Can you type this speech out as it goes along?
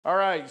All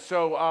right,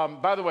 so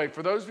by the way,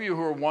 for those of you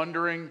who are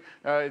wondering,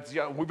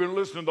 we've been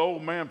listening to the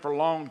old man for a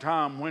long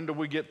time. When do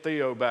we get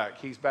Theo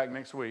back? He's back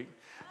next week.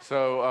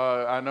 So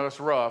I know it's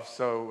rough,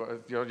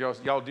 so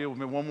y'all deal with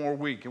me one more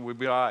week and we'll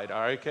be all right,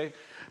 okay?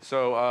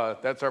 So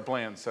that's our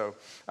plan. So,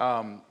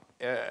 all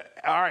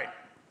right.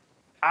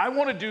 I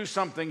want to do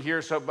something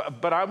here,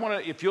 but I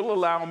want to, if you'll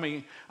allow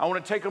me, I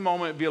want to take a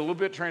moment and be a little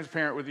bit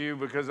transparent with you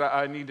because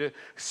I need to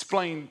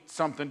explain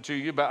something to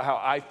you about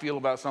how I feel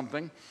about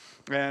something.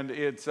 And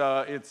it's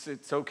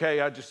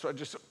okay. I just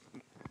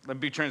let me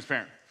be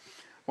transparent.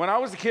 When I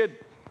was a kid,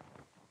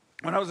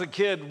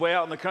 way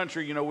out in the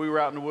country, we were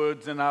out in the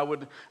woods, and I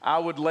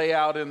would lay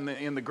out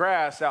in the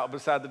grass out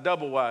beside the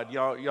double wide.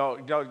 Y'all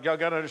got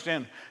to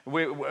understand.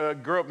 We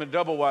grew up in a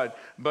double wide,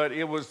 but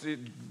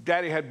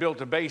Daddy had built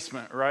a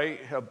basement,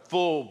 right? A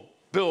full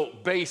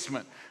built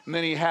basement. And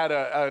then he had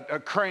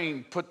a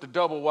crane put the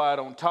double wide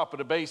on top of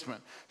the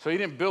basement. So he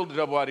didn't build the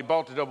double wide, he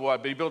bought the double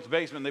wide, but he built the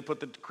basement and they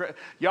put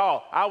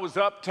y'all, I was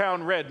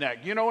uptown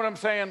redneck. You know what I'm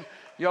saying?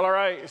 Y'all all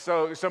right?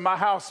 So my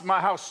house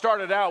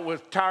started out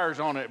with tires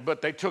on it,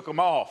 but they took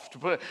them off.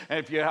 And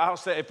if your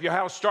house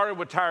started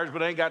with tires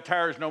but ain't got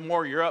tires no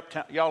more, you're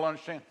uptown. Y'all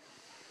understand?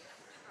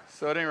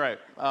 So at any rate,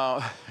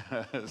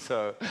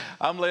 so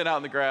I'm laying out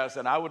in the grass,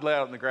 and I would lay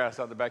out in the grass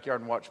out in the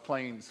backyard and watch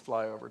planes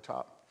fly over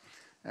top.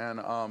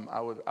 And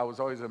I was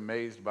always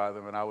amazed by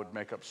them, and I would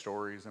make up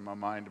stories in my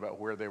mind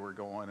about where they were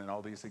going and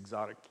all these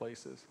exotic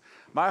places.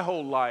 My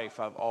whole life,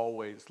 I've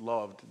always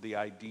loved the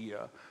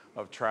idea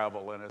of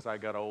travel, and as I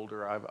got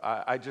older,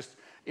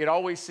 it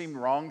always seemed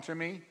wrong to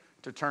me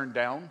to turn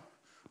down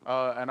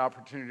an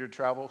opportunity to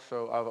travel.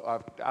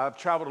 So I've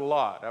traveled a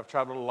lot. I've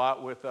traveled a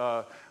lot with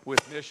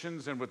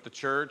missions and with the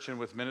church and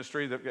with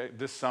ministry.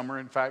 This summer,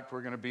 in fact,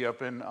 we're going to be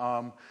up in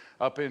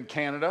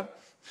Canada,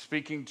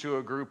 speaking to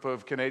a group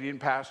of Canadian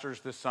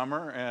pastors this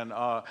summer, and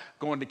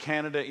going to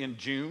Canada in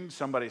June.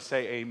 Somebody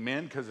say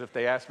amen, because if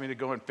they asked me to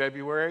go in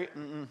February,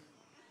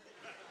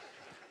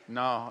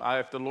 no.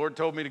 If the Lord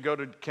told me to go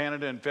to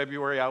Canada in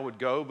February, I would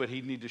go, but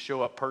he'd need to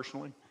show up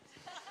personally.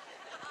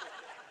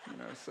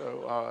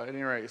 So at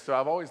any rate, so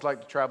I've always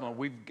liked to travel, and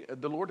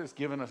the Lord has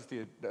given us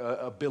the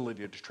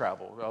ability to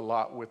travel a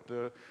lot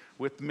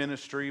with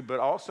ministry, but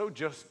also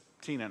just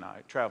Tina and I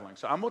traveling.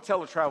 So I'm going to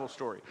tell a travel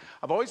story.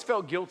 I've always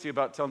felt guilty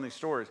about telling these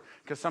stories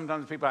because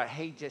sometimes people are like,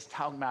 hey, just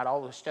talking about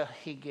all the stuff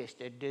he gets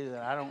to do.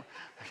 And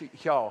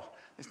y'all,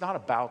 it's not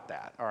about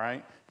that, all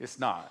right? It's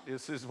not.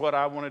 This is what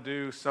I want to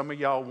do. Some of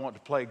y'all want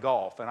to play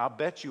golf, and I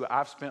bet you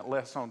I've spent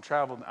less on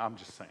travel than I'm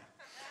just saying.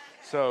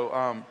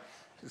 So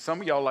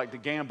some of y'all like to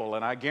gamble,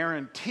 and I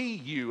guarantee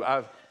you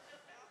y'all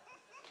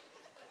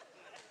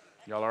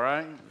all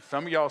right?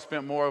 Some of y'all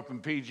spent more up in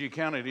PG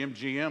County at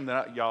MGM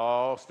than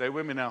y'all. Stay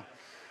with me now.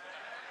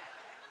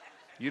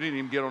 You didn't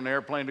even get on the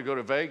airplane to go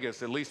to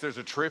Vegas. At least there's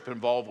a trip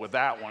involved with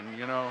that one,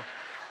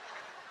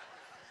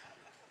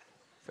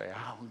 Say,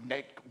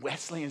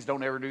 Wesleyans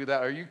don't ever do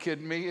that. Are you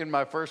kidding me? In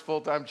my first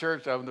full-time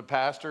church, I'm the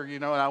pastor,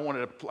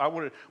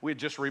 and we had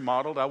just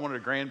remodeled. I wanted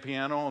a grand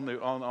piano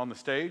on the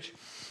stage,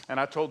 and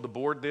I told the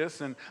board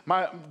this, and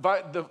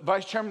the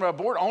vice chairman of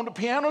my board owned a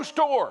piano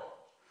store.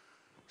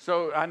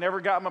 So I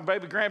never got my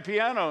baby grand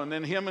piano, and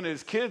then him and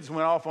his kids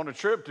went off on a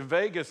trip to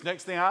Vegas.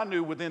 Next thing I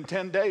knew, within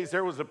 10 days,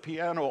 there was a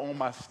piano on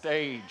my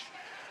stage.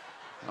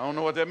 I don't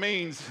know what that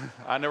means.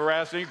 I never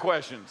asked any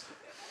questions.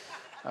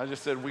 I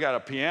just said, we got a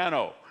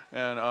piano,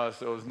 and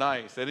so it was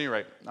nice. At any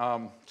rate,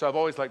 so I've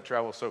always liked to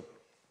travel. So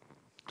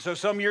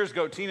some years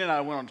ago, Tina and I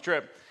went on a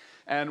trip,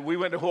 and we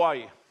went to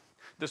Hawaii.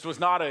 This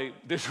was not a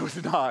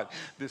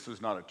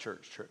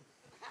church trip.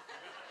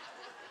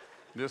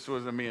 This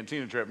was a me and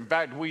Tina trip. In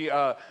fact, we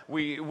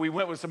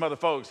went with some other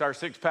folks. Our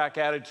six-pack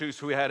attitudes.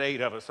 So we had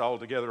 8 of us all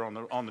together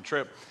on the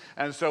trip,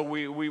 and so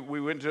we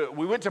went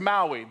to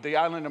Maui, the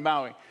island of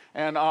Maui,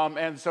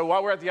 and so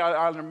while we're at the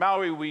island of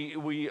Maui,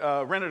 we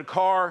rented a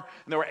car,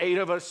 and there were 8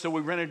 of us. So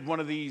we rented one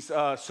of these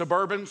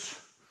Suburbans,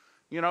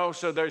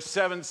 So there's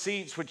 7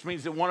 seats, which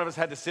means that one of us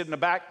had to sit in the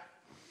back.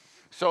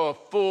 So a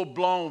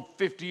full-blown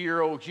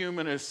 50-year-old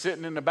human is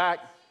sitting in the back,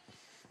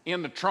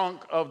 in the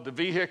trunk of the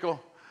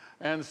vehicle.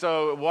 And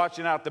so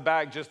watching out the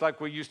back, just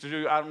like we used to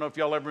do. I don't know if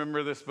y'all ever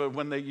remember this, but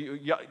do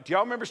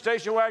y'all remember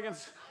station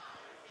wagons?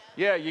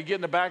 Yeah, you get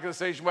in the back of the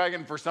station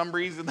wagon. For some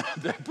reason,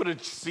 they put a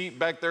seat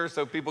back there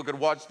so people could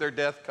watch their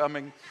death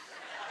coming.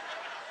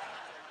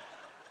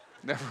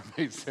 Never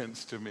made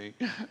sense to me.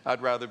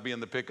 I'd rather be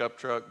in the pickup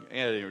truck.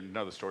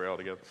 Another story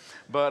altogether.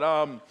 But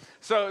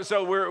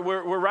so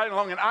we're riding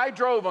along, and I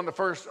drove on the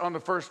first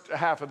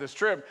half of this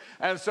trip,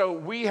 and so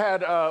we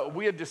had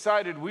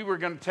decided we were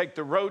going to take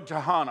the road to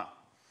Hana.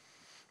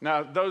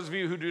 Now, those of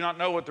you who do not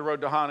know what the road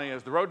to Hana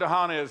is, the road to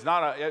Hana is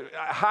not a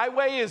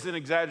highway is an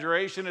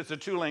exaggeration. It's a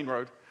 2-lane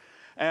road,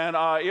 and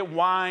it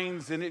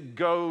winds and it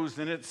goes,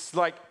 and it's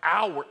like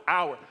hours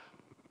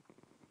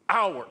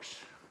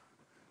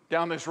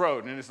down this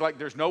road, and it's like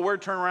there's nowhere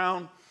to turn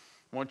around.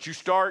 Once you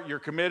start, you're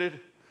committed,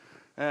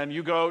 and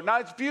you go. Now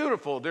it's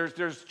beautiful.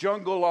 There's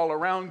jungle all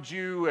around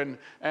you,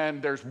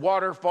 and there's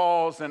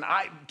waterfalls, and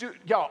I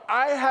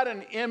had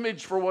an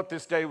image for what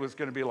this day was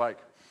going to be like.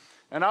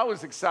 And I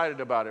was excited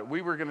about it.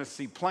 We were going to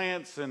see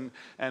plants and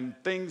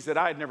things that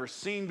I had never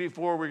seen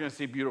before. We were going to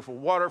see beautiful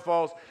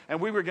waterfalls. And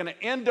we were going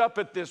to end up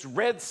at this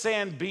red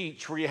sand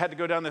beach where you had to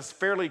go down this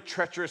fairly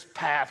treacherous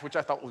path, which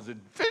I thought was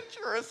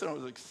adventurous, and I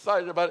was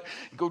excited about it.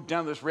 Go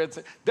down this red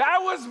sand. That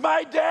was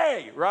my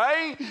day,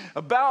 right?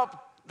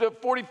 About the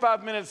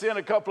 45 minutes in,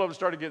 a couple of them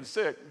started getting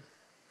sick.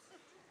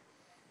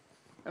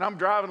 And I'm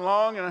driving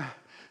along, and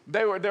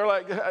they're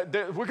like,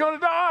 we're going to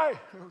die.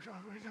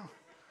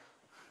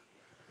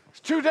 It's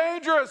too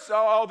dangerous.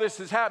 All this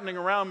is happening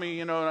around me,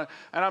 and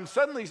I'm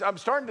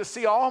starting to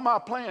see all my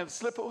plans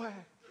slip away.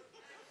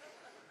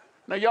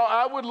 Now, y'all,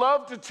 I would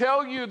love to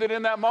tell you that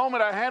in that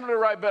moment I handled it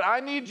right, but I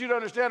need you to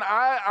understand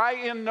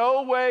I in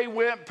no way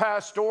went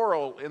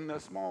pastoral in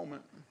this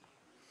moment.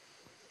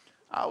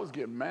 I was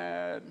getting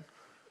mad.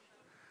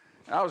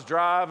 And I was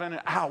driving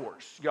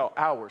hours, y'all,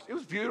 hours. It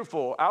was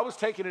beautiful. I was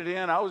taking it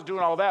in. I was doing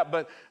all that,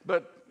 but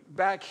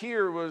back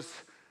here was,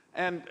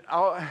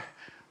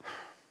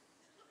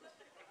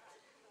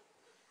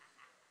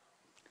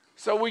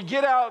 so we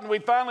get out and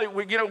we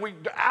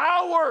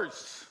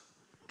hours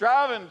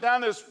driving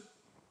down this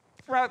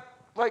front,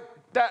 like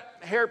that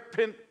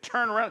hairpin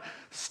turn around,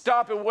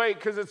 stop and wait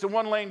because it's a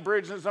one-lane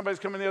bridge and somebody's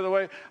coming the other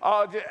way.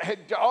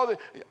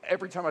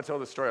 Every time I tell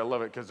this story, I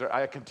love it because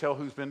I can tell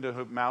who's been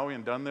to Maui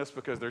and done this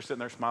because they're sitting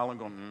there smiling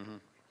going, mm-hmm.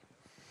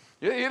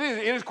 It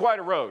is quite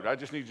a road. I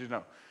just need you to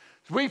know.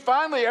 We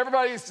finally,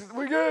 everybody's,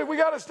 we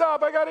got to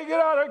stop. I got to get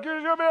out.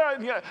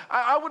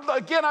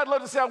 I'd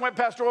love to say I went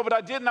pastoral, but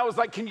I didn't. I was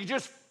like, can you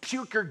just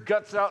puke your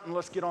guts out and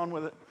let's get on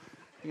with it?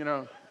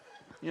 One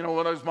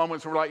of those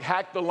moments where we're like,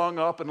 hack the lung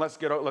up and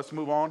let's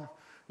move on.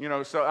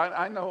 So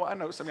I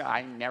know something. I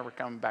ain't never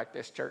coming back to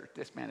this church.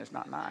 This man is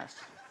not nice.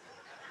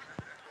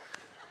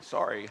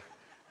 Sorry.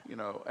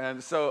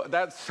 And so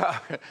that's,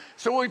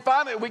 so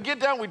we get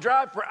down, we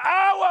drive for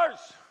hours.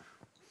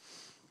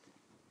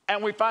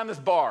 And we find this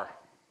bar.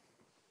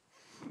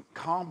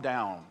 Calm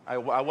down. I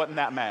wasn't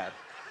that mad.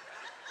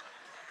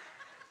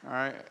 All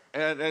right.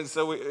 And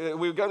so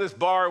we go to this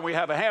bar and we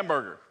have a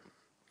hamburger.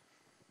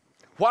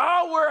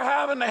 While we're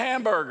having the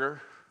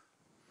hamburger,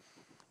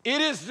 it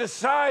is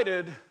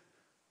decided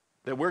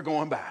that we're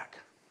going back.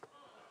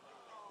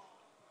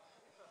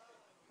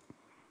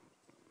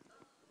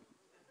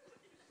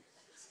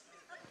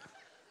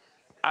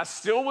 I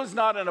still was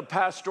not in a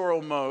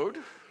pastoral mode,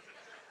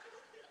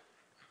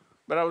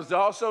 but I was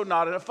also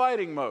not in a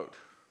fighting mode.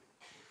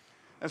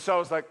 And so I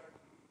was like,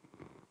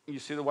 you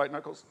see the white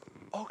knuckles?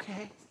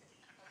 Okay.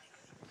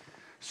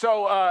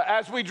 So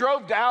as we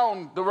drove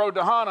down the road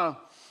to Hana,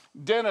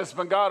 Dennis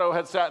Vengato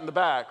had sat in the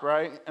back,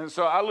 right? And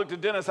so I looked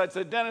at Dennis. I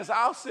said, Dennis,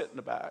 I'll sit in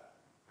the back.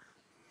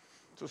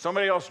 So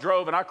somebody else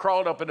drove, and I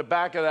crawled up in the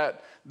back of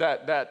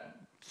that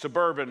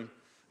Suburban,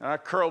 and I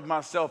curled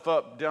myself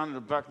up down in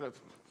the back of that.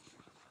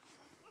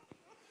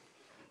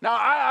 Now,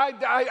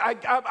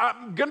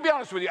 I'm going to be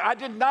honest with you. I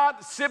did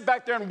not sit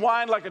back there and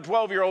whine like a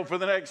 12-year-old for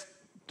the next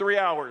 3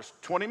 hours.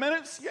 20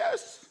 minutes?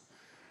 Yes.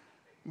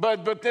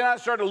 But then I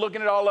started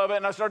looking at all of it,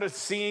 and I started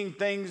seeing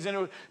things,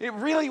 and it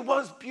really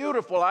was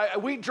beautiful.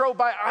 We drove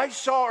by. I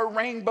saw a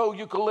rainbow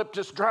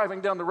eucalyptus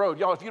driving down the road.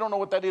 Y'all, if you don't know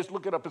what that is,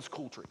 look it up. It's a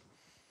cool tree.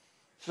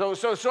 So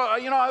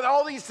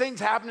all these things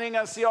happening.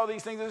 I see all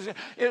these things.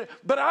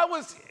 But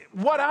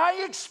what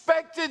I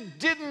expected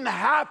didn't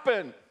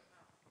happen.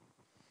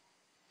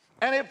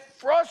 And it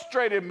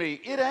frustrated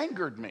me. It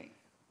angered me.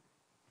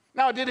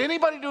 Now, did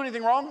anybody do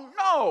anything wrong?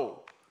 No.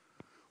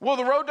 Will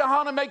the road to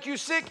Hana make you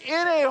sick?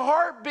 In a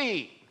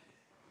heartbeat.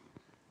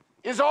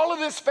 Is all of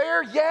this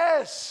fair?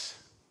 Yes.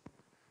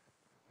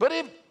 But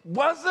it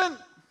wasn't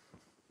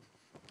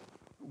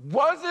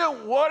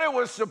what it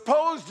was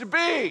supposed to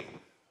be.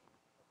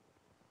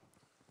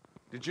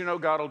 Did you know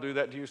God will do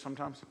that to you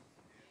sometimes?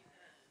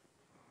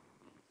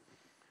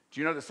 Do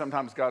you know that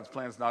sometimes God's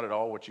plan is not at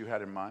all what you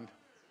had in mind?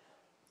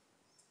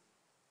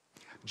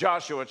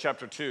 Joshua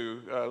chapter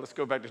 2. Let's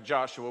go back to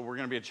Joshua. We're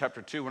going to be in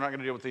chapter 2. We're not going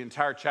to deal with the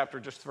entire chapter,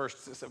 just the first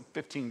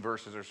 15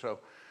 verses or so.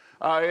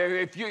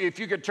 If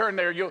you could turn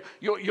there,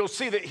 you'll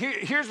see that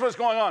here's what's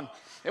going on.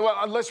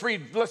 Well, let's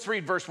read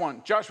verse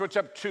 1. Joshua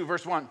chapter 2,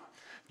 verse 1.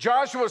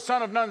 Joshua,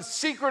 son of Nun,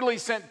 secretly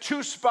sent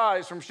 2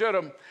 spies from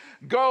Shittim.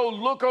 Go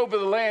look over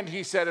the land,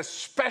 he said,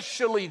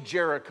 especially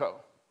Jericho.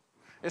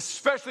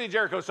 Especially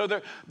Jericho. So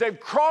they've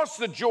crossed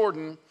the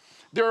Jordan.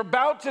 They're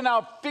about to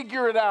now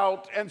figure it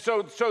out, and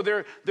so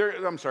they're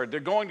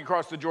going to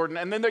cross the Jordan,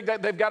 and then they've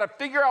got to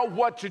figure out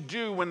what to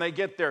do when they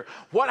get there.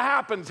 What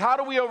happens? How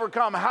do we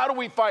overcome? How do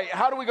we fight?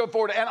 How do we go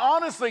forward? And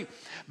honestly,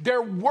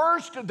 their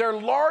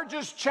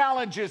largest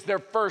challenge is their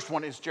first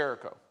one is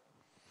Jericho.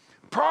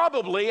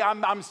 Probably,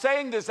 I'm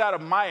saying this out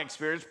of my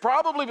experience,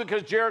 probably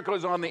because Jericho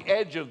is on the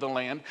edge of the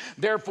land,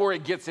 therefore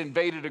it gets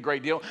invaded a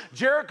great deal.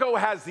 Jericho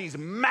has these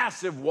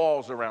massive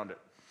walls around it.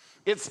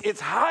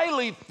 It's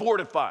highly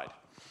fortified.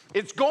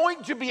 It's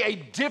going to be a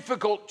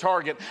difficult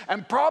target.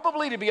 And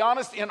probably, to be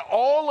honest, in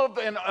all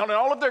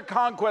of their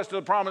conquest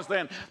of the promised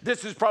land,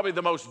 this is probably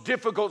the most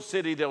difficult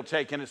city they'll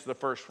take, and it's the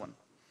first one.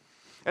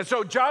 And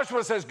so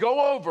Joshua says,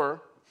 go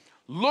over,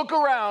 look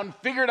around,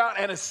 figure it out,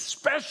 and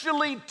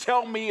especially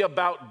tell me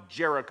about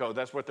Jericho.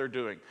 That's what they're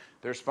doing.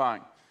 They're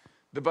spying.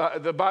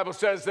 The Bible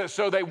says that,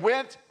 so they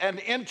went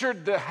and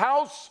entered the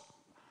house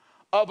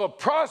of a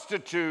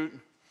prostitute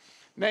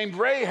named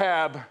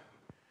Rahab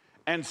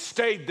and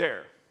stayed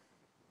there.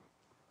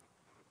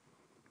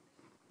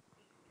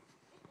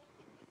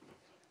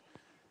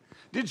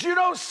 Did you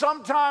know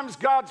sometimes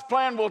God's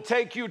plan will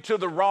take you to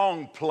the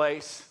wrong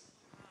place?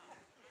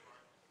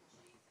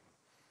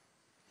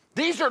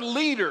 These are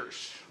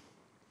leaders.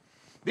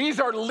 These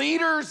are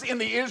leaders in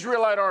the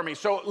Israelite army.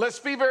 So let's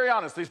be very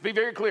honest. Let's be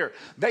very clear.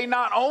 They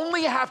not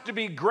only have to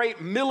be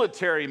great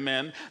military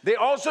men, they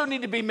also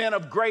need to be men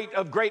of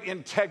great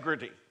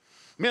integrity,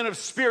 men of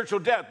spiritual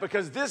depth,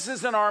 because this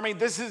is an army.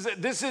 This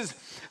is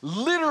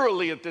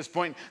literally at this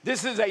point,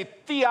 this is a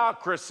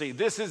theocracy.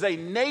 This is a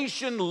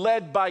nation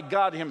led by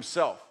God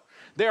himself.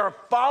 They are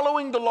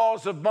following the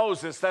laws of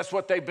Moses. That's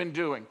what they've been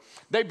doing.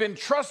 They've been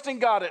trusting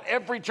God at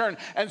every turn.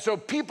 And so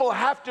people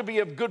have to be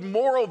of good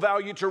moral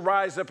value to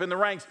rise up in the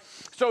ranks.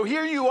 So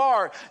here you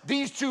are.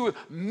 These two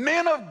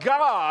men of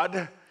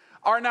God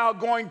are now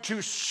going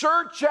to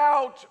search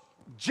out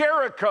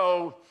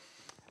Jericho,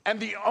 and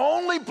the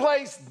only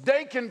place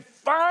they can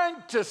find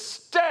to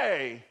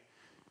stay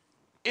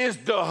is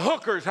the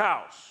hooker's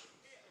house.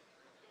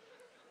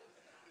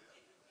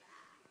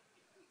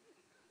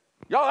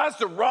 Y'all, that's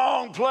the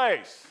wrong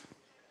place.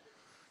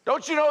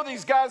 Don't you know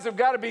these guys have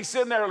got to be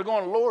sitting there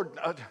going, Lord,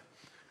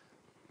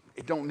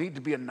 it don't need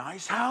to be a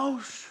nice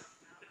house,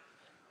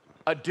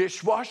 a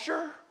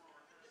dishwasher,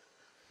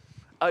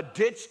 a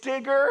ditch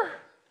digger,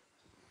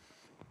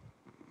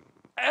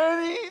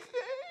 anything.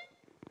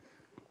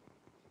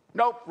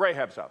 Nope,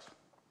 Rahab's house.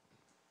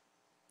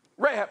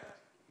 Rahab.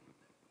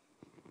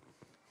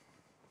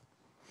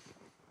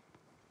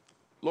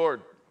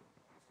 Lord,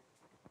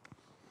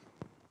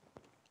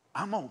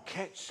 I'm going to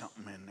catch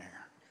something in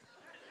there.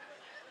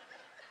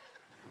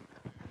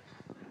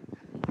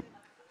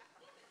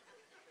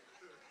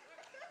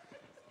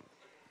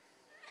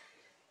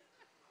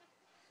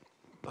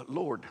 But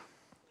Lord,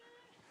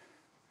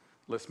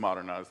 let's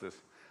modernize this.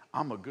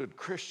 I'm a good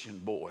Christian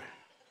boy.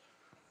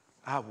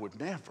 I would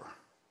never.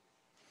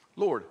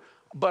 Lord,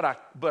 but I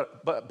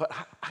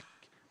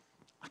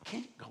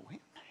can't go in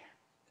there.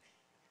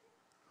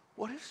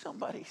 What if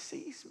somebody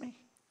sees me?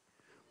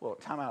 Well,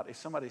 time out. If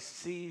somebody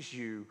sees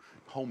you,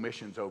 whole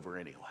mission's over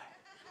anyway.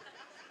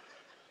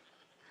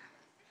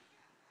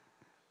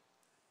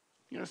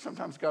 You know,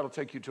 sometimes God will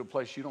take you to a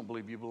place you don't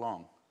believe you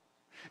belong.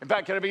 In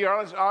fact, can I be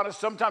honest?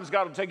 Sometimes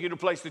God will take you to a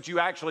place that you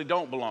actually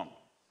don't belong.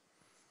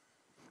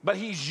 But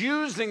he's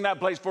using that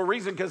place for a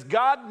reason, because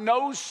God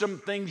knows some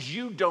things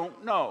you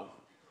don't know.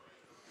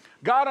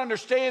 God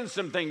understands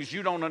some things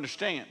you don't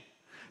understand.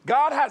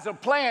 God has a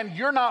plan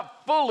you're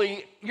not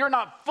fully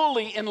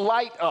in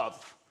light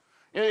of.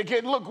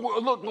 Again,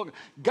 look.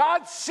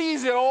 God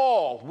sees it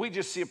all. We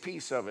just see a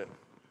piece of it.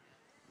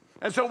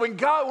 And so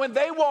when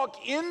they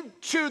walk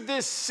into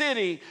this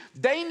city,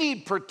 they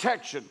need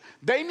protection.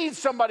 They need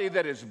somebody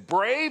that is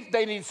brave.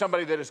 They need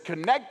somebody that is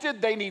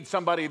connected. They need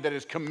somebody that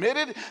is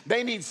committed.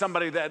 They need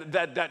somebody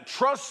that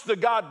trusts the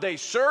God they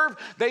serve.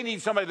 They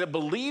need somebody that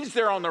believes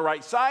they're on the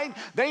right side.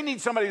 They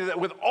need somebody that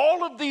with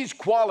all of these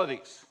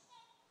qualities.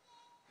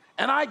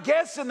 And I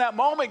guess in that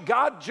moment,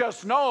 God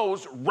just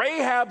knows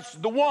Rahab's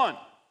the one.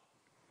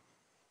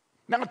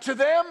 Now, to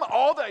them,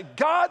 all that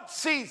God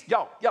sees,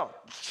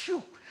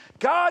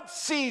 God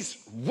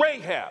sees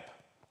Rahab.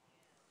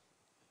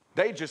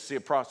 They just see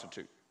a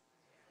prostitute.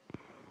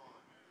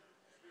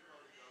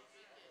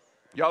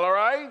 Y'all all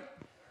right?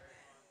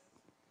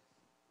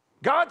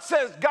 God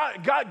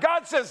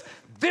says,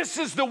 this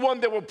is the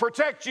one that will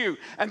protect you.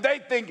 And they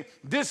think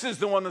this is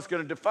the one that's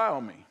going to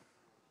defile me.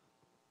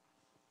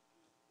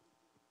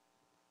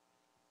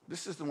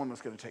 This is the one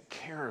that's going to take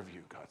care of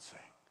you, God's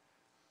saying.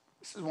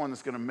 This is the one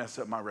that's going to mess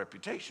up my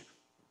reputation.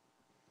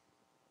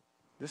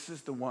 This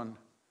is the one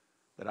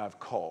that I've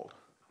called.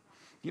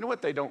 You know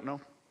what they don't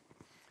know?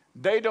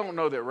 They don't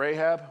know that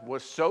Rahab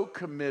was so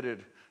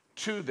committed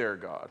to their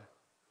God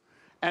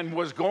and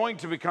was going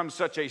to become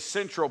such a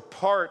central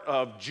part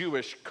of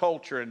Jewish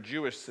culture and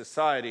Jewish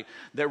society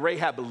that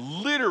Rahab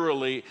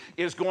literally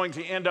is going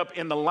to end up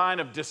in the line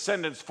of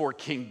descendants for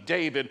King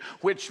David,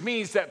 which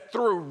means that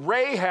through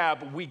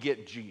Rahab we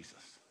get Jesus.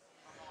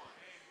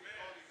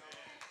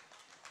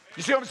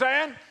 You see what I'm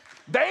saying?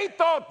 They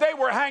thought they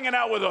were hanging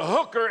out with a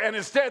hooker, and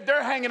instead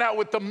they're hanging out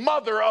with the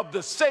mother of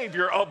the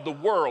Savior of the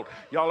world.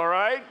 Y'all all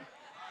right?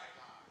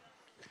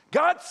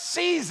 God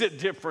sees it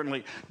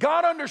differently.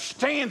 God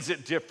understands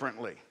it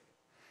differently.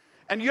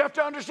 And you have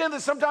to understand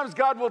that sometimes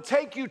God will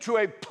take you to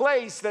a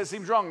place that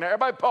seems wrong. Now,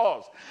 everybody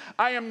pause.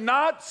 I am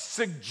not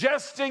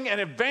suggesting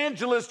an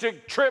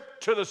evangelistic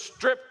trip to the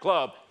strip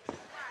club.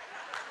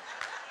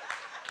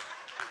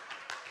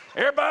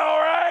 Everybody all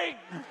right?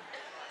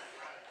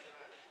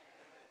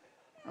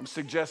 I'm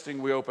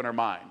suggesting we open our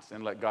minds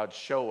and let God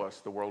show us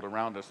the world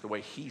around us the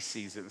way he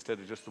sees it instead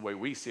of just the way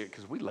we see it,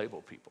 because we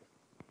label people.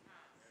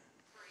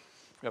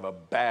 We have a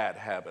bad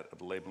habit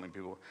of labeling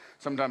people.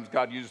 Sometimes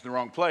God uses the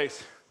wrong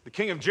place The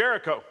king of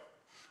Jericho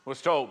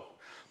was told,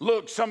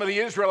 look, some of the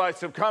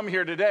Israelites have come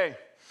here today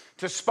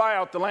to spy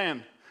out the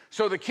land.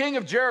 So the king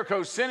of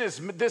Jericho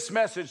sent this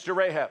message to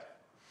Rahab.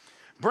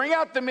 Bring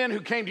out the men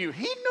who came to you.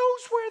 He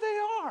knows where they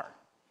are.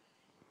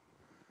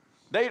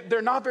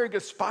 They're not very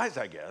good spies,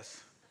 I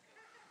guess.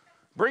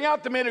 Bring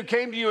out the men who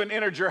came to you and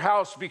entered your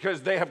house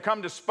because they have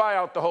come to spy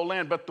out the whole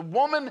land. But the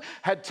woman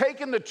had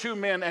taken the 2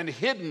 men and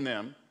hidden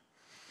them.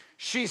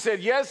 She said,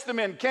 yes, the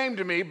men came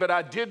to me, but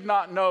I did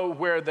not know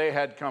where they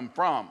had come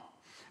from.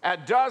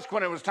 At dusk,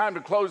 when it was time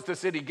to close the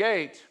city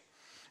gate,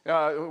 they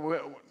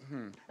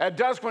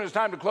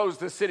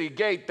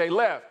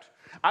left.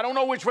 I don't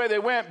know which way they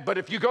went, but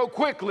if you go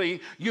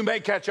quickly, you may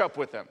catch up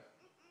with them.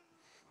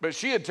 But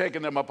she had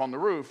taken them up on the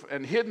roof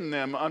and hidden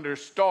them under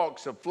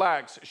stalks of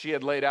flax she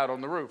had laid out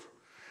on the roof.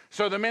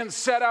 So the men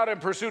set out in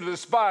pursuit of the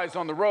spies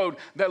on the road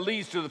that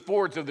leads to the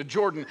fords of the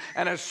Jordan.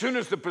 And as soon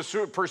as the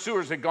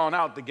pursuers had gone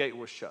out, the gate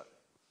was shut.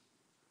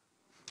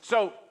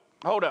 So,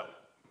 hold up.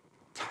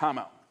 Time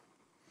out.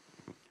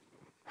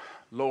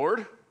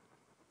 Lord,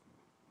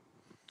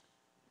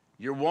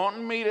 you're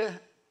wanting me to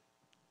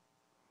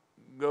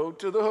go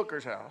to the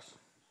hooker's house.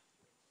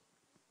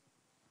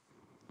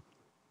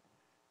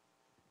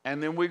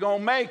 And then we're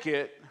going to make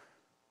it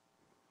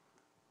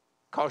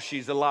because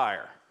she's a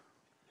liar.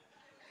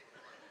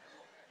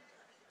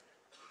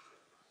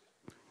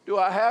 Do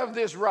I have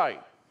this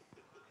right?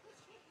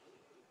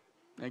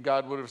 And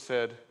God would have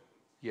said,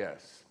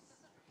 yes,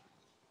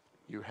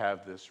 you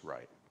have this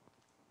right.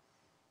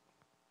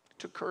 It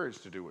took courage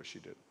to do what she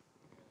did.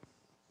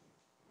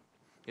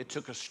 It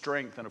took a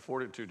strength and a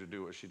fortitude to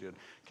do what she did.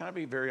 Can I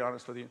be very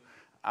honest with you?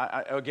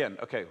 Again,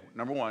 okay,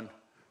 number 1,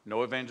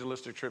 no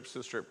evangelistic trips to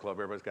the strip club.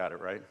 Everybody's got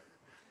it, right?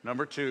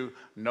 Number 2,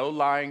 no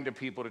lying to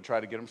people to try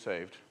to get them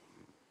saved.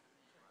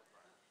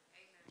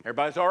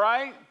 Everybody's all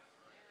right?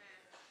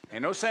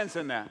 Ain't no sense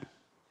in that.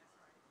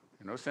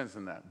 Ain't no sense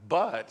in that.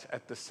 But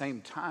at the same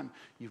time,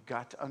 you've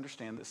got to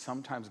understand that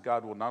sometimes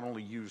God will not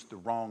only use the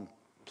wrong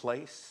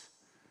place,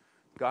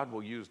 God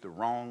will use the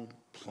wrong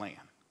plan.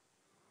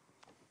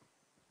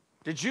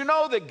 Did you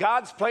know that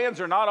God's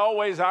plans are not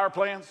always our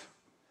plans?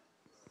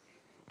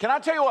 Can I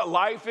tell you what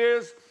life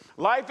is?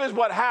 Life is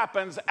what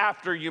happens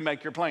after you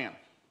make your plan.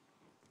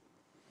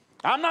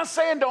 I'm not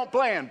saying don't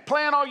plan.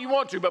 Plan all you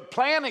want to, but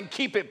plan and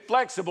keep it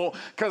flexible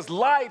because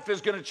life is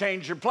going to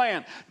change your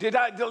plan.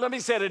 Let me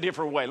say it a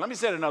different way. Let me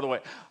say it another way.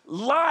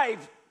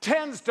 Life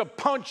tends to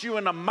punch you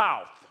in the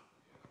mouth.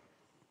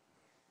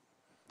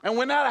 And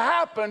when that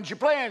happens, your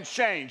plans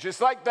change.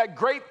 It's like that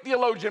great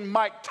theologian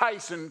Mike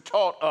Tyson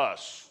taught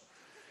us.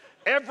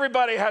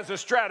 Everybody has a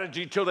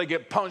strategy till they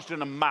get punched in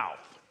the mouth.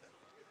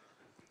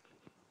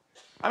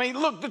 I mean,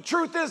 look, the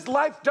truth is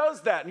life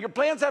does that. And your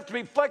plans have to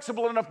be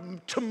flexible enough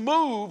to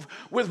move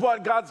with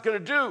what God's going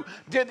to do.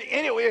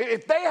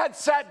 If they had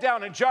sat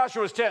down in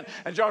Joshua's tent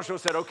and Joshua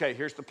said, okay,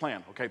 here's the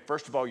plan. Okay,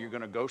 first of all, you're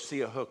going to go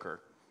see a hooker.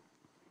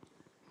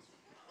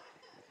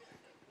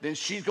 Then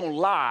she's going to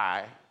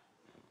lie.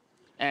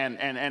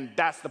 And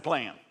that's the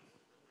plan.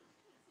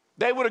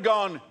 They would have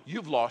gone,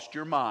 you've lost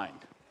your mind.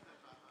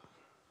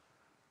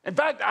 In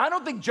fact, I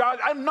don't think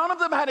none of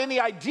them had any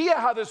idea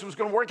how this was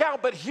going to work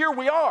out, but here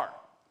we are.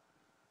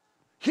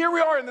 Here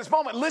we are in this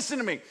moment. Listen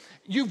to me.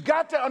 You've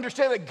got to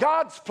understand that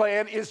God's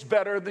plan is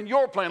better than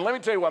your plan. Let me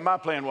tell you what my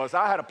plan was.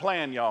 I had a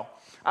plan, y'all.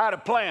 I had a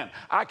plan.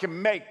 I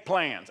can make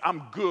plans.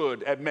 I'm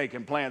good at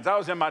making plans. I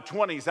was in my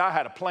 20s. I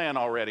had a plan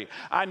already.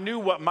 I knew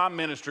what my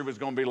ministry was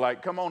going to be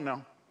like. Come on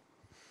now.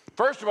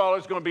 First of all,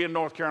 it's going to be in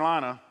North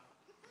Carolina.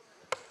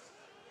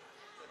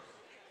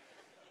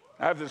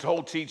 I have this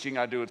whole teaching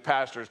I do with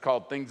pastors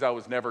called Things I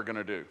Was Never Going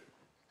to Do.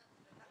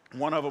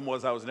 One of them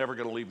was I was never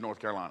going to leave North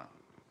Carolina.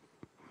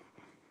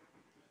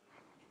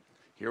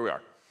 Here we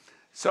are.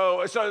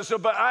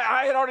 But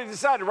I had already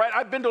decided, right?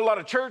 I'd been to a lot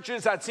of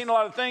churches. I'd seen a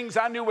lot of things.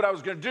 I knew what I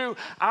was going to do.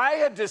 I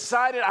had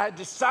decided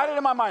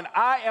in my mind,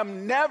 I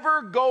am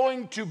never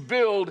going to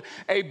build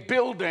a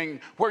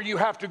building where you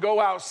have to go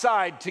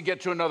outside to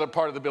get to another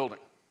part of the building.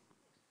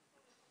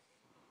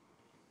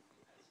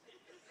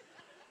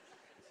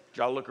 Did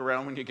y'all look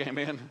around when you came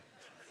in?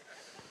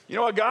 You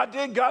know what God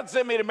did? God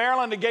sent me to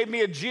Maryland and gave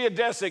me a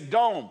geodesic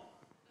dome.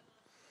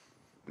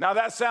 Now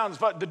that sounds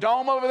fun. The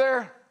dome over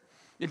there,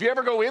 if you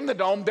ever go in the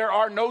dome, there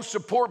are no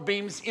support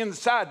beams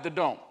inside the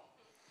dome.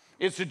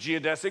 It's a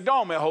geodesic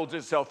dome. It holds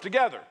itself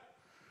together.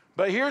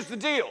 But here's the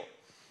deal.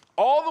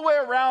 All the way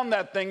around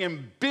that thing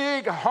in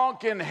big,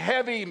 honking,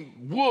 heavy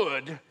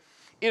wood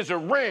is a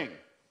ring.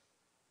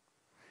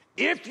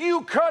 If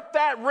you cut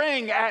that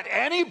ring at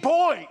any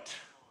point,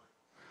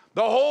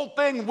 the whole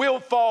thing will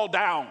fall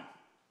down.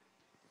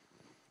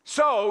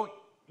 So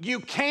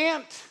you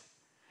can't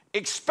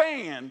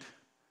expand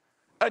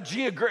a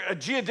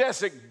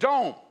geodesic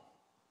dome.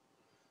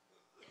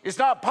 It's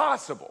not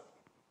possible.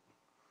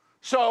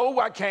 So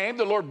I came,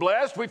 the Lord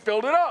blessed, we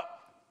filled it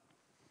up.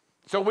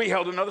 So we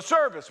held another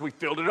service, we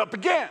filled it up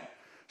again.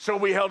 So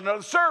we held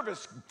another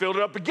service, filled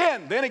it up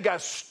again. Then it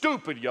got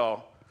stupid,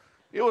 y'all.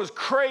 It was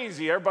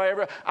crazy.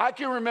 Everybody. I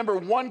can remember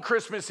one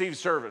Christmas Eve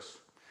service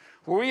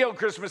where we held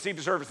Christmas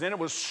Eve service, and it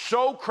was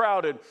so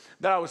crowded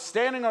that I was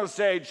standing on the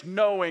stage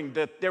knowing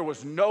that there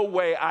was no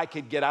way I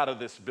could get out of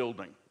this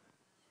building.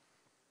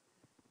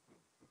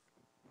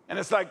 And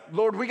it's like,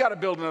 Lord, we got to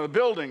build another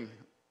building.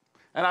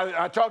 And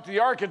I talked to the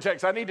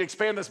architects. I need to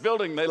expand this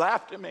building. They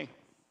laughed at me. You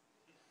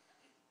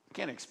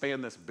can't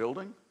expand this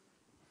building.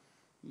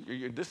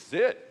 This is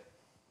it.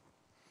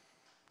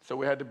 So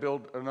we had to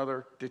build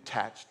another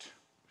detached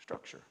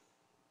structure,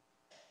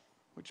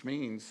 which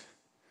means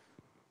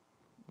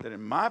that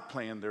in my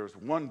plan, there was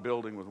one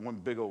building with one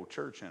big old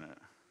church in it.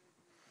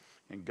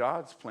 In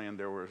God's plan,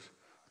 there was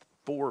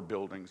 4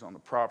 buildings on the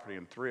property,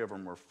 and 3 of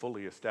them were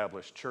fully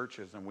established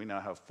churches, and we now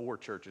have 4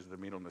 churches that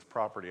meet on this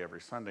property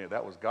every Sunday.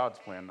 That was God's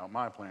plan, not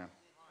my plan.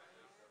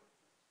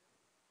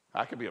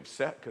 I could be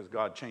upset because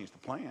God changed the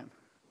plan.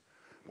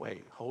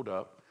 Wait, hold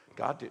up.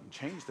 God didn't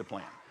change the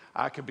plan.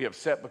 I could be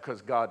upset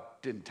because God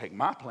didn't take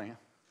my plan.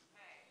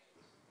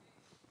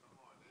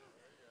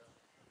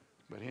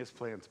 But his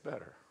plan's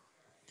better.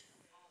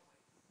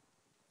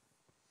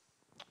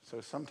 So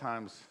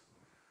sometimes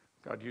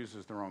God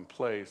uses the wrong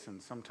place,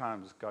 and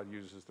sometimes God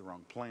uses the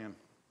wrong plan.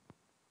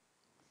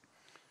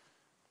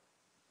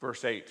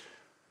 Verse 8.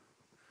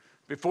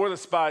 Before the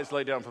spies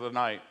lay down for the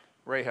night,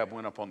 Rahab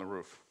went up on the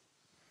roof.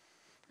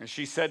 And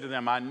she said to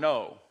them, I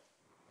know.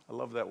 I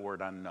love that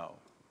word, I know.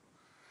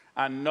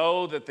 I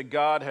know that the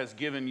God has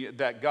given you,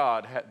 that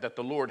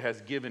the Lord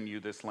has given you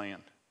this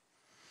land.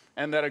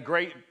 And that a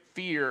great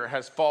fear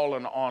has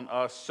fallen on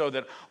us, so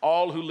that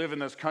all who live in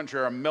this country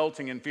are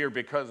melting in fear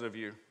because of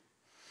you.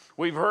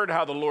 We've heard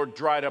how the Lord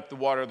dried up the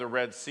water of the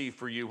Red Sea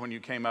for you when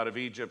you came out of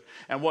Egypt,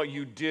 and what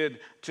you did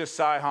to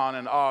Sihon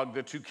and Og,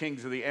 the 2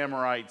 kings of the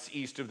Amorites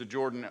east of the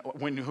Jordan,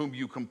 whom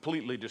you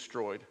completely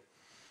destroyed.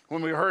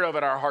 When we heard of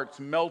it, our hearts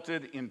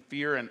melted in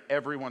fear, and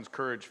everyone's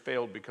courage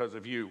failed because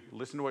of you.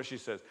 Listen to what she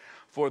says.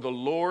 For the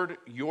Lord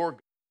your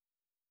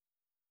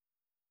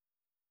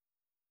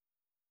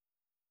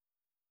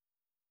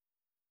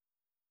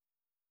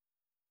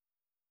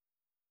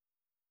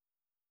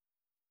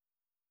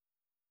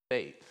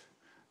faith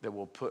that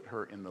will put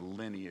her in the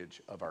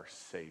lineage of our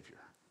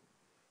Savior.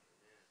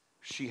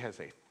 She has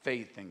a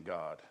faith in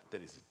God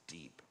that is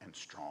deep and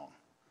strong.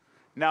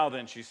 Now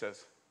then, she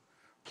says,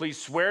 please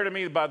swear to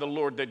me by the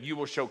Lord that you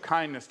will show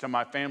kindness to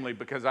my family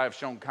because I have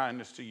shown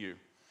kindness to you.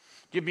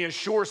 Give me a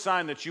sure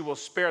sign that you will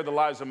spare the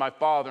lives of my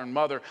father and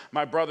mother,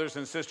 my brothers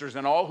and sisters,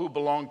 and all who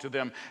belong to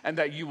them, and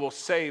that you will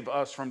save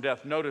us from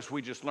death. Notice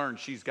we just learned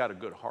she's got a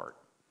good heart.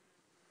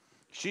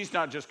 She's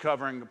not just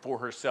covering for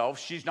herself.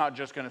 She's not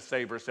just going to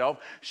save herself.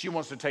 She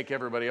wants to take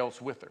everybody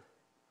else with her.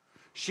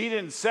 She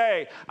didn't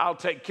say, I'll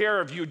take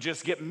care of you,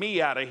 just get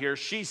me out of here.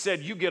 She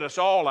said, you get us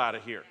all out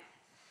of here.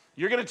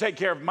 You're going to take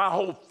care of my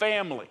whole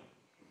family.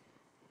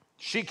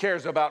 She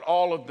cares about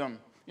all of them.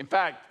 In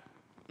fact,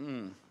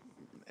 I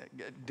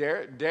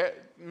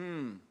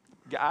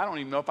don't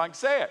even know if I can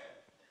say it.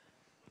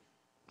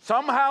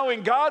 Somehow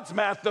in God's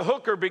math, the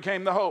hooker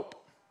became the hope.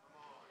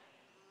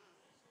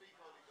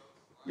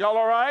 Y'all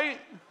all right?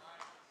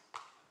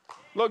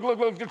 Look.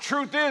 The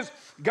truth is,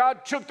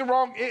 God took the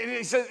wrong.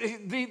 He says,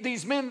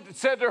 these men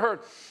said to her,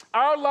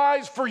 our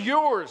lives for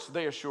yours,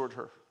 they assured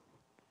her.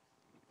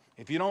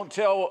 If you don't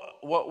tell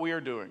what we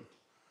are doing,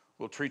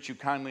 we'll treat you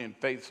kindly and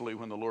faithfully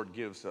when the Lord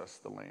gives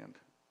us the land.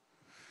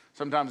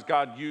 Sometimes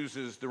God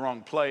uses the wrong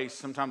place.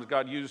 Sometimes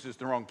God uses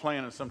the wrong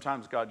plan. And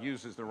sometimes God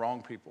uses the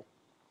wrong people.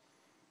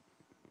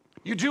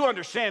 You do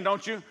understand,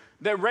 don't you,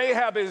 that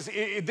Rahab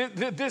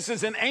this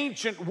is an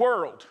ancient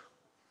world.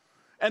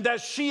 And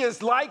that she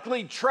is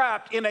likely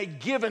trapped in a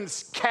given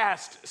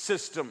caste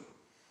system.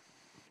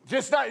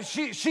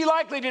 She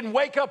likely didn't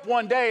wake up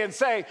one day and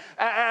say,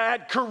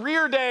 at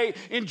career day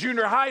in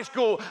junior high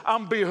school,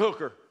 I'm going to be a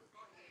hooker.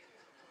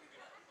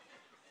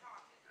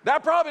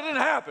 That probably didn't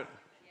happen.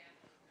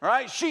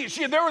 Right?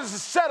 There was a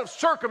set of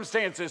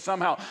circumstances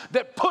somehow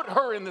that put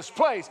her in this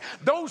place.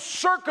 Those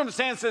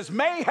circumstances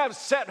may have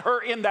set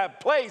her in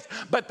that place,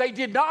 but they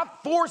did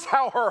not force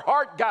how her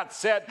heart got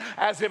set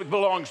as it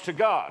belongs to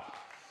God.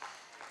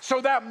 So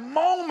that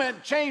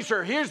moment changed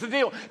her. Here's the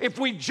deal. If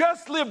we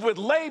just live with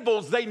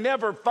labels, they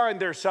never find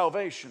their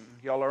salvation.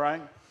 Y'all all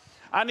right?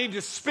 I need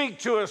to speak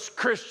to us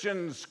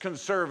Christians,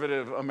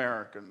 conservative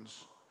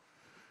Americans.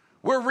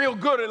 We're real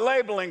good at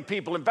labeling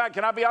people. In fact,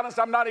 can I be honest?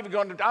 I'm not even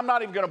going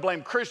to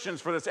blame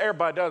Christians for this.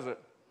 Everybody does it.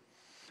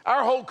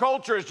 Our whole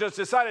culture has just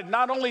decided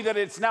not only that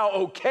it's now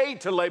okay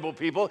to label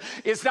people,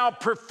 it's now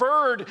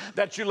preferred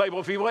that you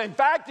label people. In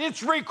fact,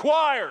 it's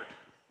required.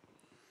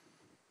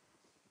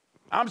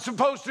 I'm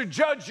supposed to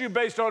judge you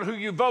based on who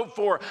you vote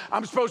for.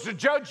 I'm supposed to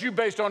judge you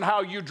based on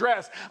how you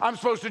dress. I'm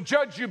supposed to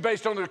judge you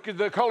based on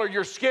the color of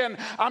your skin.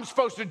 I'm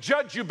supposed to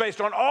judge you based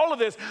on all of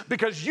this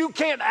because you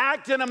can't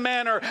act in a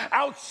manner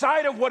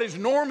outside of what is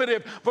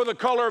normative for the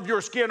color of your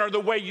skin or the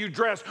way you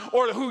dress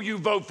or who you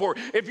vote for.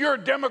 If you're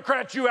a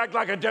Democrat, you act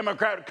like a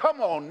Democrat.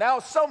 Come on now,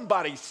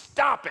 somebody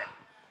stop it.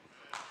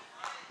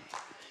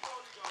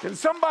 Can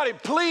somebody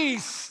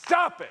please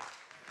stop it?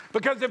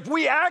 Because if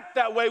we act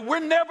that way, we're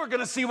never going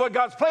to see what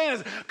God's plan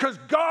is, because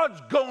God's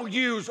going to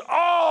use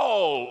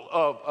all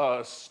of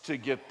us to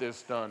get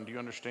this done. Do you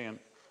understand?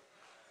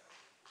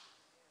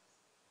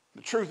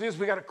 The truth is,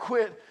 we got to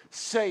quit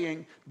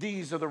saying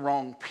these are the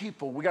wrong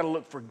people. We got to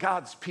look for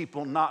God's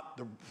people, not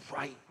the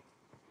right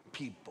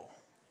people.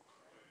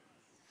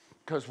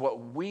 Because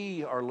what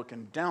we are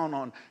looking down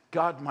on,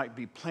 God might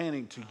be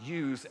planning to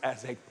use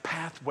as a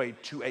pathway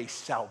to a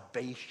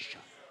salvation.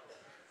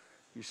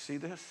 You see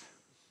this?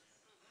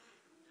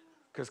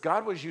 Because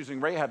God was using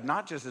Rahab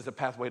not just as a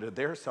pathway to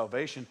their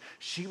salvation,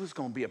 she was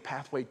going to be a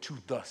pathway to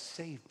the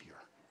Savior.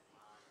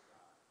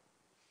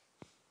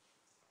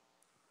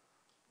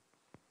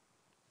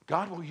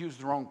 God will use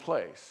the wrong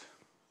place.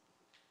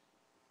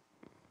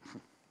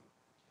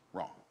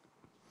 Wrong.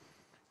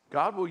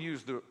 God will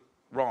use the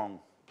wrong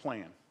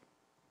plan.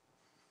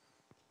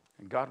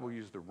 And God will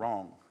use the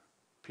wrong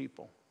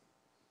people.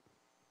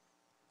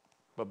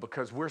 But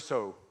because we're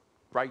so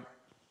righteous,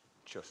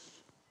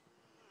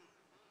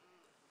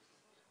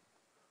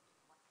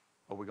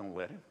 are we going to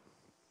let him?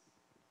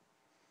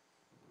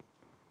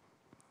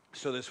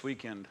 So this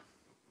weekend,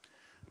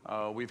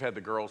 we've had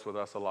the girls with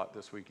us a lot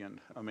this weekend.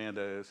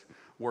 Amanda is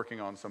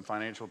working on some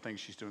financial things.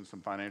 She's doing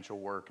some financial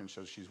work, and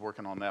so she's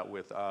working on that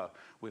with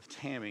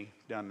Tammy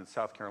down in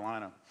South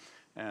Carolina.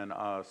 And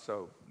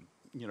so,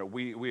 you know,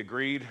 we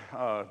agreed,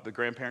 the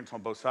grandparents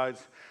on both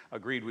sides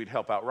agreed we'd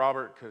help out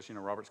Robert because, you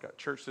know, Robert's got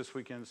church this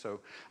weekend.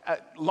 So,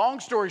 long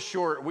story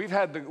short, we've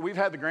had the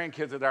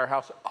grandkids at our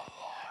house a lot.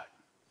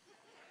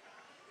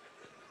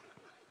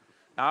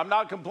 Now, I'm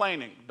not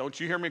complaining. Don't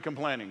you hear me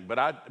complaining? But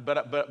I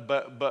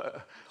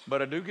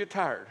do get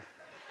tired.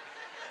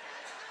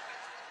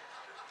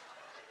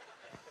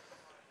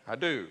 I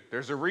do.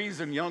 There's a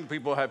reason young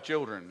people have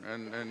children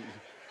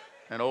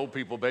and old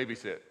people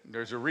babysit.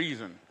 There's a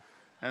reason.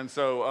 And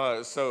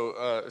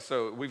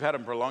so we've had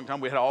them for a long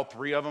time. We had all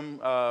three of them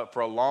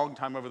for a long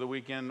time over the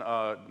weekend.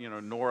 You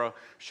know, Nora,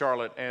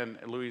 Charlotte, and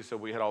Louise. So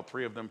we had all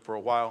three of them for a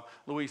while.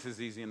 Louise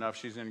is easy enough.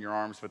 She's in your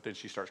arms, but then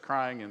she starts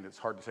crying, and it's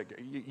hard to take.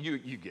 You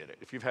get it.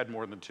 If you've had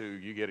more than two,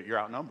 you get it. You're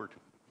outnumbered.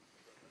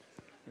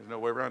 There's no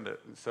way around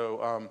it.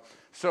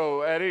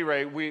 So at any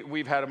rate,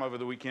 we've had them over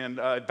the weekend.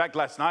 In fact,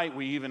 last night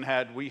we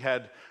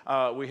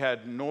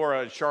had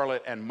Nora,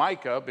 Charlotte, and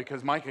Micah,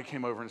 because Micah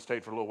came over and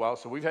stayed for a little while.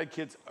 So we've had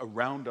kids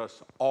around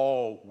us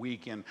all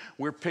weekend.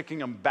 We're picking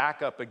them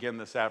back up again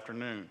this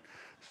afternoon.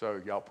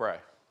 So y'all pray.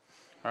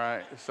 All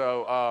right.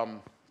 So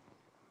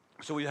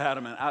we had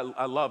them, and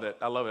I love it.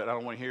 I love it. I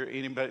don't want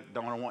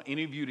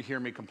any of you to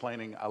hear me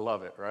complaining. I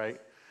love it. Right.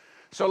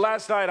 So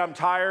last night I'm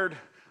tired.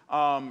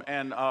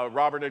 And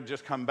Robert had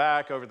just come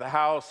back over the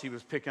house. He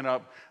was picking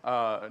up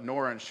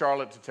Nora and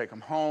Charlotte to take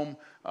them home.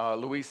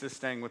 Luis is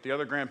staying with the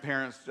other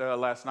grandparents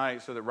last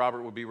night so that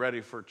Robert would be ready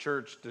for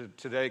church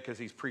today because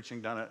he's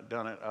preaching down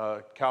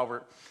at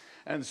Calvert.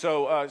 And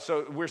so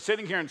we're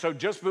sitting here, and so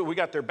we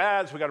got their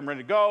bags, we got them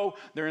ready to go.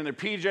 They're in their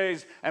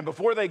PJs, and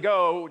before they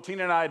go,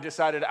 Tina and I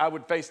decided I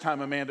would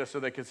FaceTime Amanda so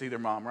they could see their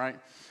mom, right?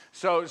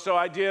 So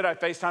I did. I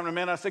FaceTimed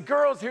Amanda. I said,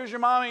 "Girls, here's your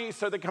mommy."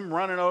 So they come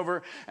running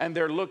over, and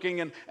they're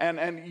looking,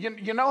 and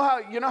you know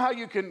how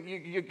you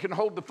can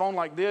hold the phone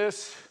like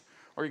this,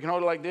 or you can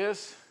hold it like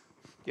this.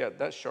 Yeah,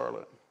 that's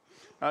Charlotte.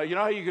 You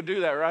know how you could do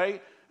that,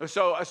 right?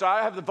 So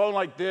I have the phone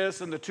like this,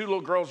 and the two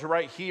little girls are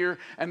right here,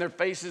 and their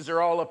faces are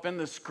all up in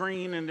the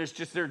screen, and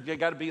they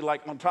got to be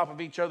like on top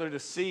of each other to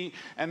see.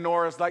 And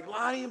Nora's like,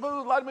 "Lottie,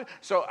 move, Lottie, move."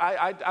 So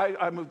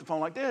I moved the phone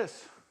like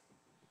this.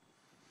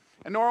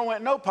 And Nora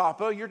went, "No,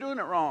 Papa, you're doing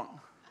it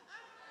wrong."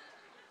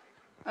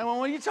 I went,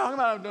 "What are you talking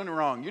about? I'm doing it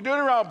wrong." "You're doing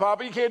it wrong,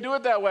 Papa. You can't do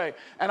it that way."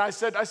 And I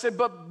said,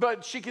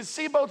 but she can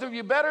see both of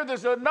you better.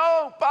 There's a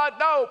no,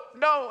 Pa,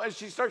 no. And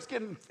she starts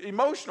getting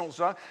emotional.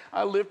 So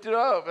I lifted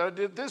up. I did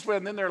it this way.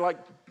 And then they're like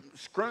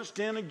scrunched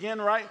in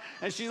again, right?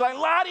 And she's like,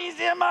 "Lottie's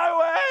in my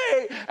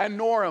way." And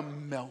Nora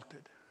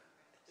melted.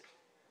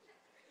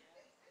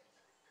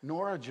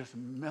 Nora just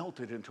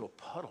melted into a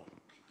puddle.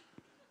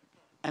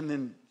 And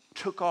then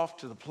took off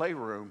to the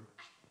playroom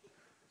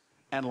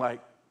and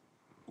like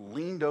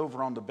leaned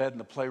over on the bed in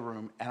the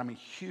playroom, and I mean,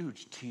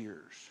 huge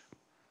tears.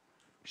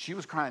 She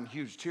was crying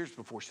huge tears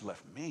before she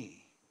left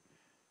me.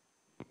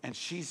 And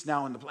she's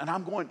now in and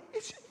I'm going,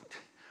 it's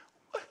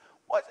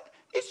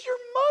your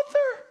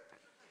mother.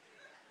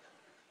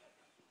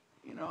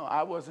 You know,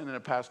 I wasn't in a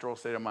pastoral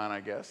state of mind,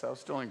 I guess. I was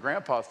still in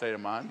grandpa's state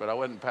of mind, but I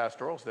wasn't in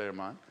pastoral state of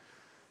mind.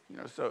 You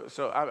know,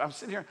 so I'm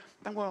sitting here,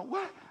 I'm going,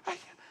 what?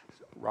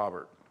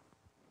 Robert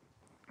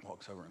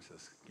walks over and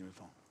says, "Give me the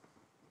phone."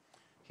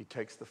 He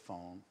takes the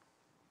phone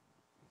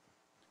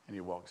and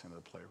he walks into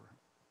the playroom.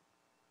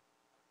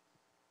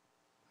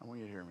 I want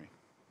you to hear me.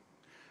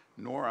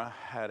 Nora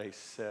had a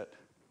set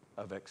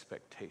of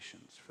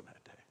expectations for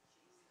that day.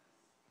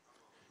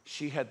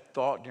 She had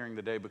thought during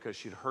the day, because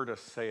she'd heard us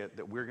say it,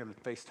 that we're going to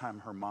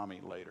FaceTime her mommy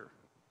later.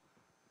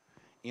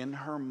 In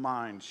her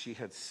mind, she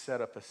had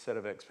set up a set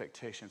of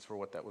expectations for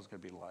what that was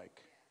going to be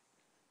like.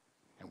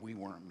 And we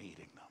weren't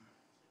meeting them.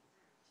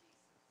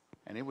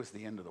 And it was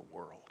the end of the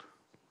world,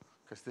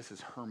 because this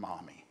is her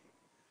mommy.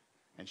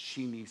 and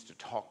she needs to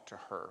talk to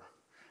her.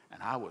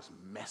 And I was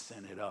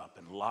messing it up,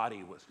 and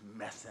Lottie was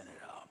messing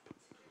it up.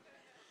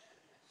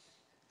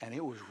 And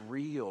it was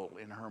real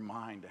in her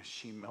mind as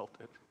she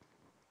melted.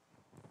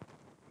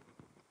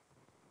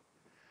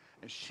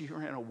 And she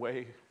ran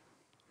away.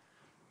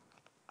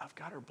 I've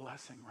got her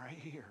blessing right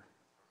here.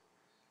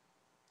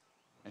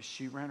 And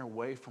she ran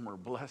away from her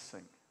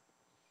blessing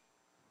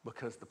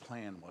because the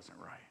plan wasn't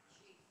right.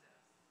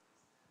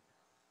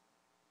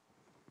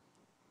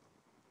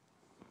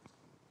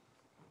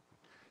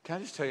 Can I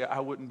just tell you,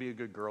 I wouldn't be a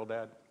good girl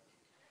dad.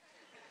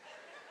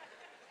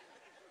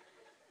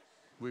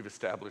 We've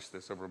established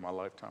this over my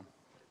lifetime.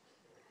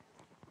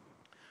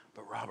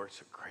 But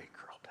Robert's a great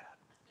girl dad.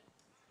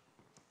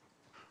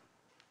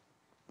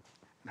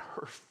 And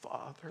her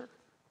father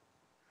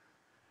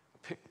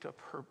picked up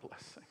her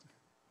blessing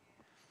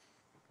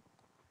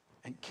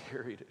and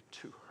carried it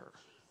to her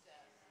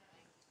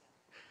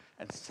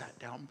and sat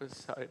down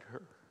beside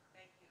her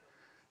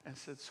and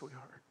said,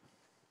 sweetheart,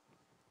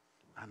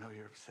 I know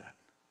you're upset,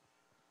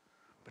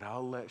 but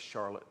I'll let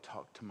Charlotte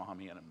talk to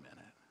mommy in a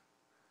minute.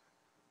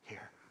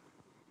 Here,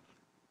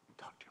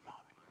 talk to your mommy.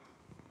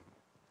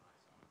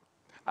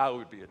 I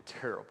would be a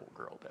terrible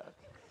girl dad,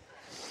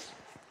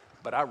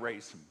 but I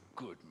raised some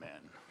good men.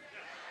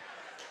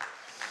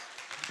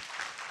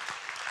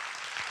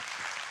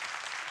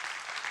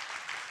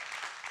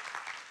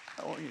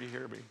 I want you to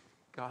hear me.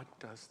 God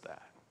does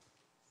that.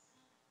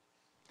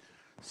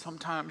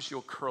 Sometimes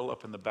you'll curl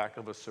up in the back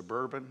of a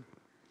Suburban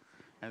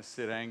and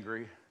sit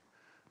angry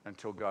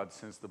until God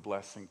sends the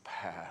blessing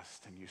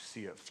past and you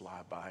see it fly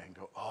by and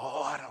go,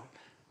 oh, I know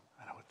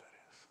what that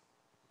is.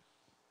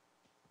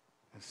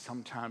 And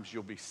sometimes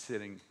you'll be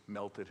sitting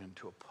melted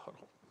into a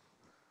puddle.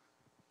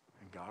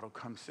 And God will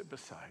come sit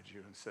beside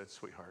you and say,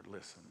 sweetheart,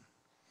 listen,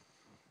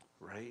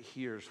 right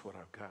here's what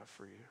I've got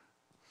for you.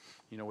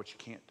 You know what you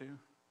can't do?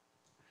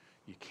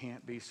 You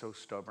can't be so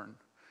stubborn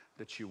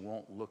that you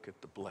won't look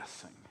at the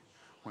blessing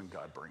when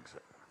God brings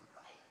it.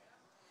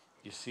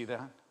 You see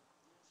that?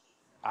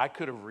 I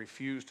could have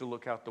refused to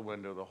look out the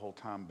window the whole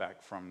time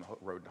back from the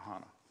road to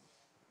Hana.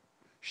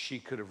 She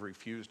could have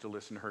refused to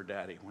listen to her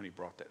daddy when he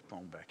brought that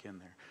phone back in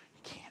there. You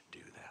can't do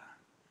that.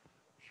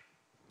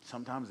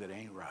 Sometimes it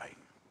ain't right.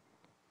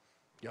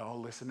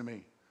 Y'all listen to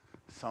me.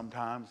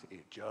 Sometimes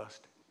it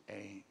just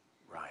ain't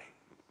right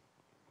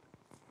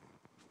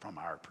from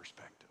our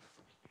perspective.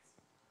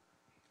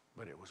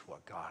 But it was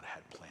what God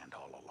had planned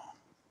all along.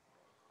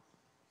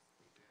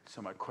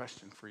 So my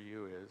question for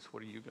you is,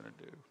 what are you going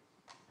to do?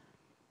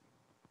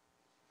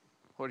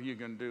 What are you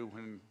going to do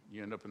when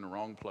you end up in the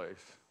wrong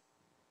place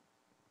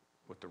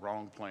with the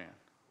wrong plan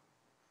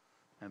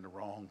and the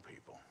wrong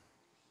people?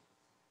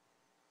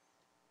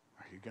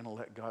 Are you going to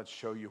let God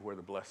show you where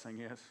the blessing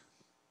is?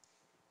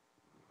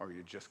 Or are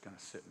you just going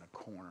to sit in a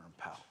corner and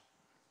pout?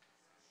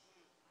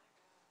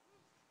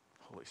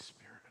 Holy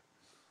Spirit,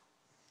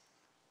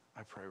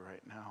 I pray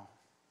right now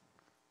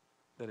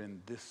that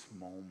in this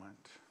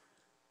moment,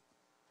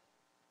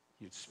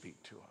 you'd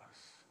speak to us.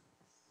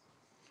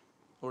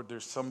 Lord,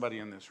 there's somebody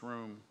in this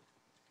room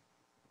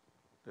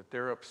that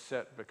they're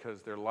upset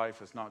because their life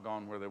has not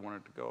gone where they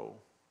wanted to go.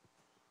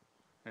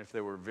 And if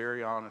they were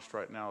very honest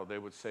right now, they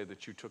would say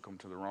that you took them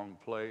to the wrong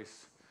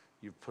place,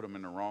 you've put them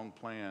in the wrong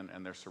plan,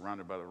 and they're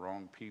surrounded by the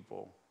wrong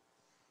people.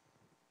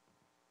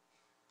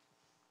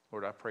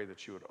 Lord, I pray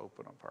that you would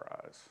open up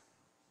our eyes.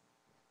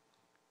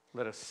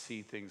 Let us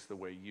see things the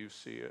way you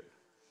see it.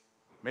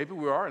 Maybe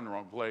we are in the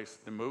wrong place,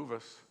 then move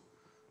us.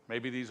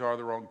 Maybe these are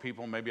the wrong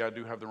people. Maybe I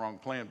do have the wrong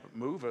plan, but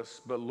move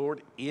us. But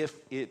Lord, if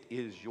it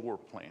is your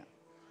plan,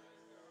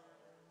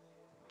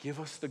 give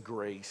us the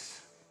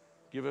grace,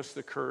 give us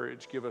the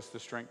courage, give us the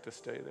strength to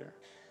stay there.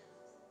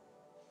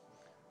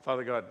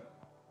 Father God,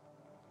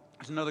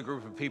 there's another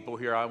group of people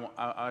here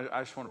I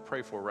just want to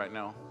pray for right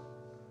now.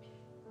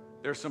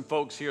 There's some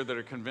folks here that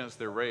are convinced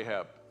they're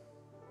Rahab.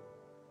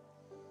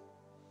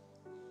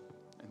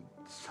 And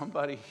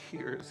somebody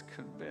here is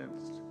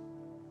convinced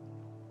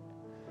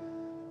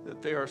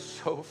that they are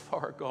so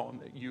far gone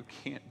that you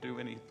can't do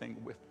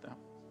anything with them.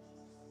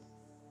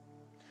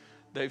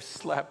 They've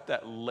slapped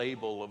that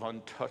label of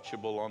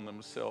untouchable on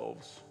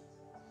themselves.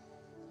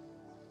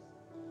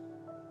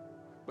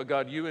 But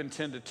God, you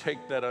intend to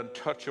take that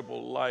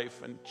untouchable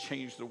life and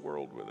change the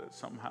world with it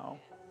somehow.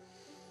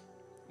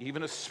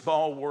 Even a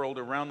small world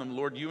around them,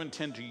 Lord, you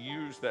intend to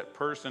use that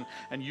person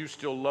and you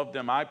still love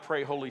them. I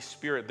pray, Holy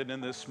Spirit, that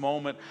in this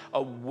moment,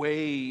 a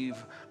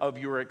wave of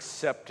your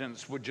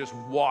acceptance would just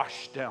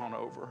wash down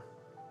over.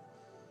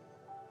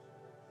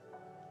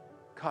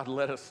 God,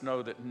 let us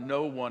know that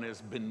no one is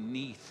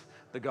beneath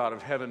the God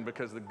of heaven,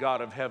 because the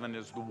God of heaven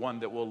is the one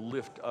that will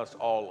lift us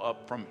all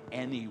up from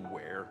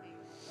anywhere.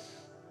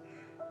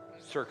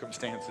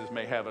 Circumstances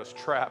may have us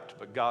trapped,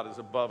 but God is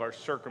above our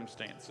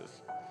circumstances.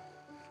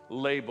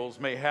 Labels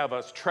may have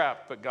us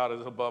trapped, but God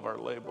is above our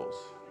labels.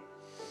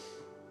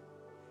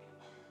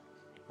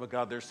 But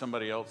God, there's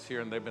somebody else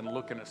here and they've been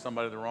looking at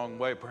somebody the wrong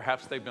way.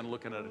 Perhaps they've been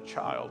looking at a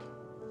child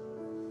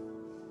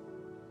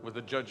with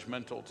a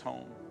judgmental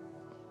tone.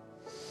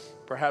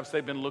 Perhaps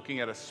they've been looking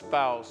at a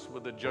spouse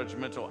with a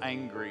judgmental,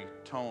 angry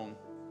tone.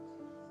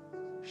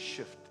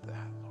 Shift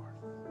that, Lord.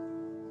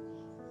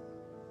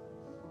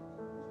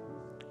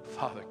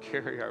 Father,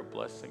 carry our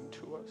blessing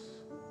to us.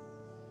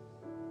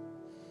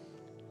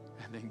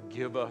 And then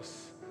give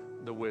us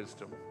the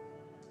wisdom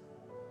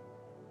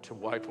to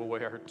wipe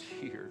away our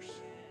tears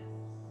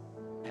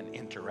and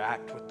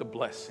interact with the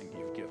blessing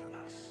you've given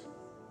us.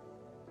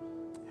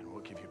 And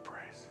we'll give you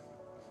praise.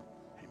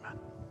 Amen.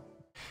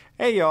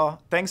 Hey y'all,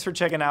 thanks for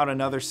checking out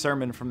another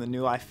sermon from the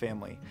New Life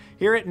family.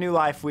 Here at New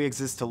Life, we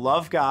exist to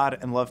love God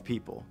and love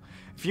people.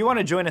 If you want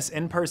to join us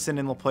in person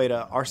in La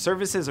Plata, our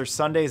services are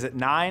Sundays at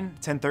 9,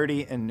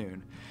 10:30, and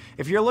noon.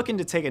 If you're looking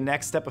to take a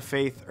next step of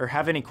faith or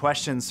have any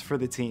questions for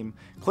the team,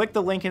 click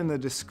the link in the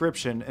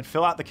description and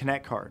fill out the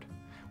Connect card.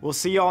 We'll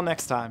see you all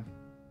next time.